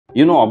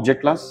You know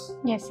object class?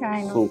 Yes,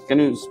 I know. So can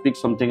you speak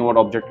something about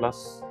object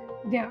class?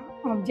 The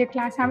object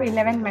class have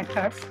 11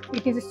 methods.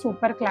 It is a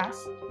super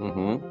class.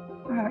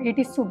 It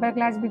is super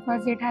class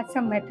because it has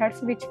some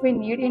methods which we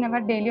need in our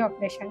daily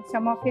operation.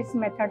 Some of its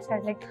methods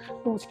are like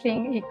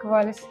toString,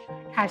 equals,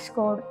 hash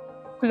code,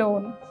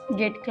 clone,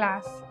 get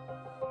class.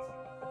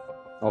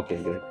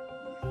 Okay, great.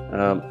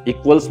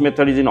 Equals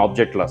method is in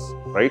object class,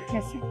 right?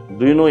 Yes, sir.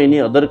 Do you know any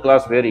other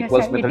class where Yes,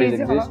 equals sir. method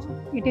exists?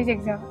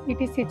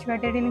 It is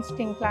situated in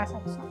string class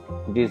also.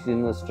 It is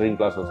in a string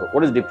class also.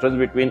 What is the difference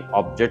between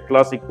object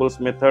class equals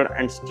method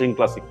and string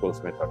class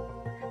equals method?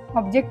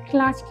 Object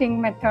class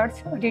string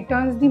methods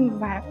returns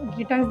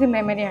the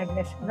memory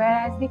address,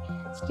 whereas the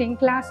string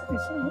class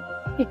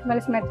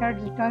equals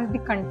method returns the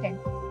content.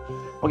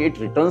 Okay, it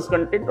returns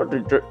content or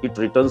it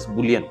returns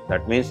boolean.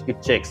 That means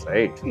it checks,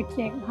 right? It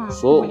checks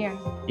so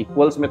boolean.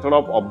 Equals method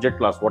of object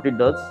class, what it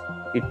does?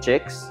 It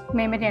checks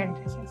Memory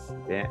addresses.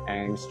 Okay,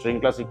 and string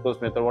class equals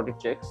method, what it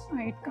checks?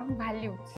 It comes values.